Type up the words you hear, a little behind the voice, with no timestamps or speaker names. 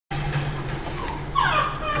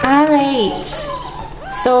Alright,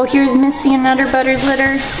 so here's Missy and Nutter-Butter's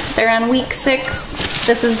litter. They're on week 6.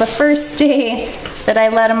 This is the first day that I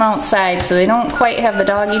let them outside, so they don't quite have the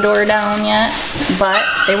doggy door down yet, but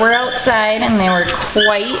they were outside and they were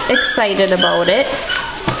quite excited about it.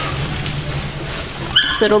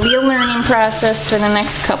 So it'll be a learning process for the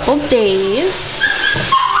next couple days.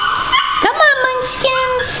 Come on,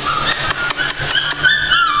 munchkins!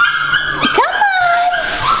 Come on!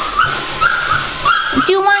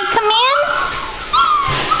 Do you want to come in?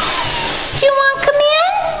 Do you want to come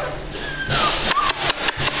in?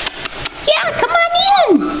 Yeah, come on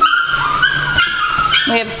in!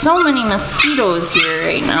 We have so many mosquitoes here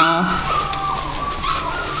right now.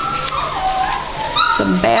 It's a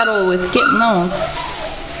battle with getting those.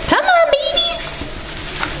 Come on, babies!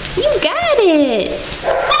 You got it!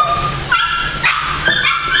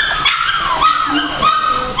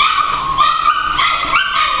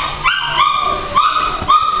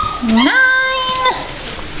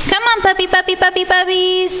 Puppy, puppy, puppy,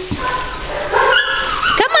 puppies.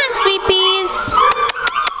 Come on, sweet peas.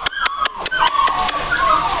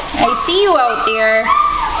 I see you out there.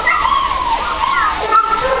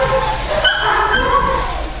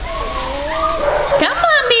 Come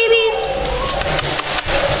on, babies.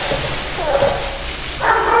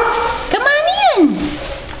 Come on in.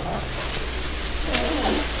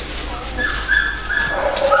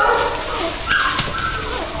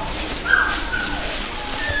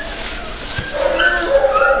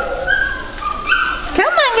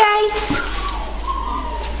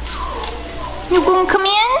 You gonna come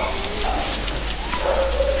in?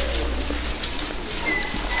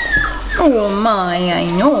 Oh my, I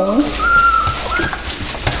know.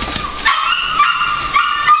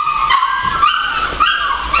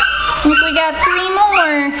 I think we got 3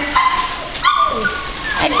 more.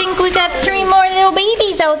 I think we got 3 more little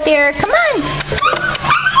babies out there. Come on.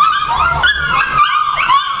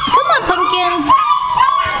 Come on, pumpkin.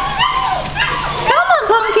 Come on,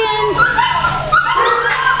 pumpkin.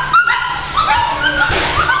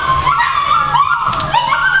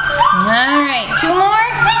 Alright, 2 more.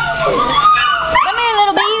 Come here,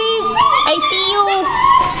 little babies. I see you.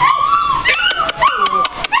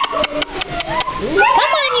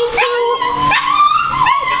 Come on, you 2.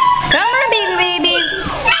 Come on, baby babies.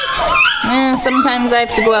 Sometimes I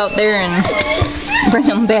have to go out there and bring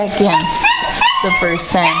them back in the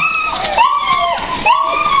first time.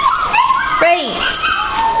 Right.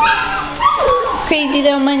 Crazy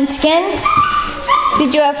little munchkins.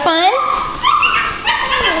 Did you have fun?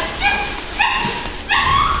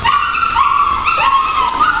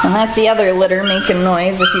 And that's the other litter making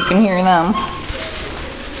noise, if you can hear them.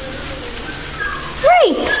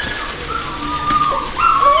 Right!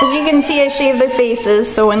 As you can see, I shaved their faces,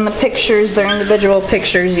 so in the pictures, their individual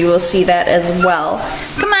pictures, you will see that as well.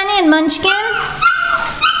 Come on in, Munchkin.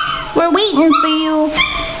 We're waiting for you.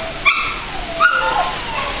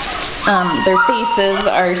 Their faces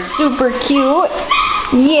are super cute.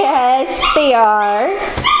 Yes, they are.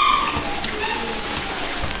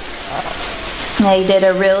 They did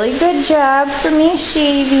a really good job for me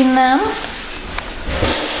shaving them.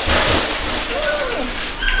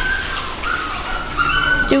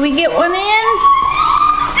 Do we get one in?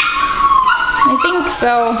 I think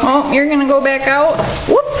so. Oh, you're gonna go back out?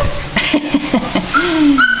 Whoop!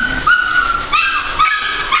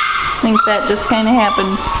 I think that just kind of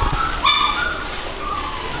happened.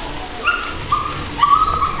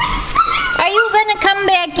 Are you gonna come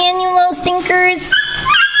back in, you little stinkers?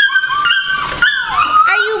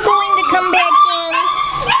 Come back in.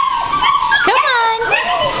 Come on.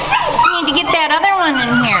 We need to get that other one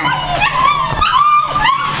in here.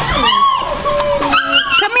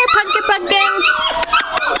 Come here, pumpkins.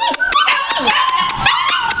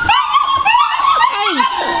 Hey,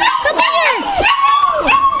 come here.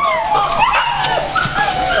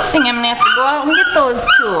 I think I'm gonna have to go out and get those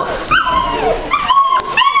 2.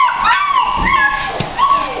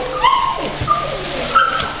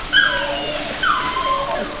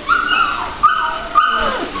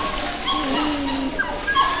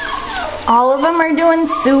 All of them are doing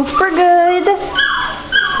super good.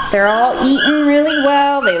 They're all eating really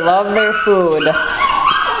well. They love their food.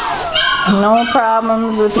 No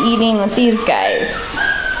problems with eating with these guys.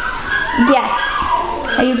 Yes.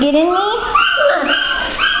 Are you getting me?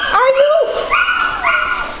 Are you?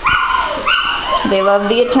 They love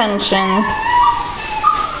the attention.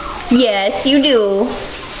 Yes, you do.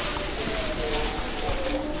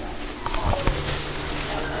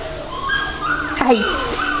 Hi.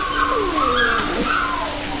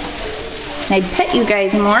 I'd pet you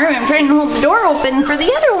guys more. I'm trying to hold the door open for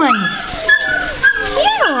the other ones.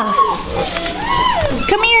 Yeah.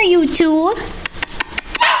 Come here, you two.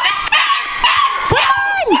 Come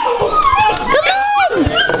on! Come on!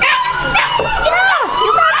 Yeah,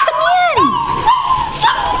 you gotta come in.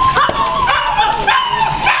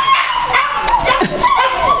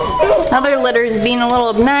 Other litter's being a little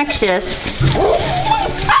obnoxious.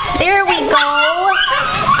 There we go.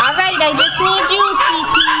 All right, I just need you, sweet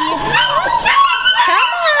pea.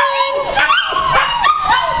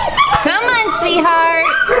 Come on, sweetheart.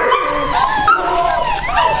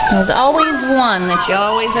 There's always one that you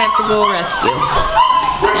always have to go rescue.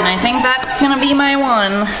 And I think that's gonna be my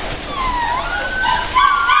one.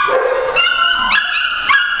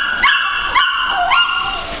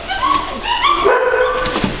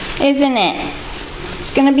 Isn't it?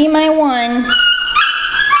 It's gonna be my one.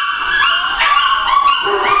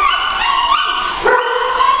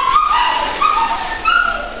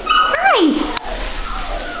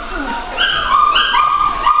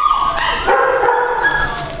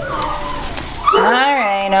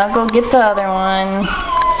 Alright, I'll go get the other one.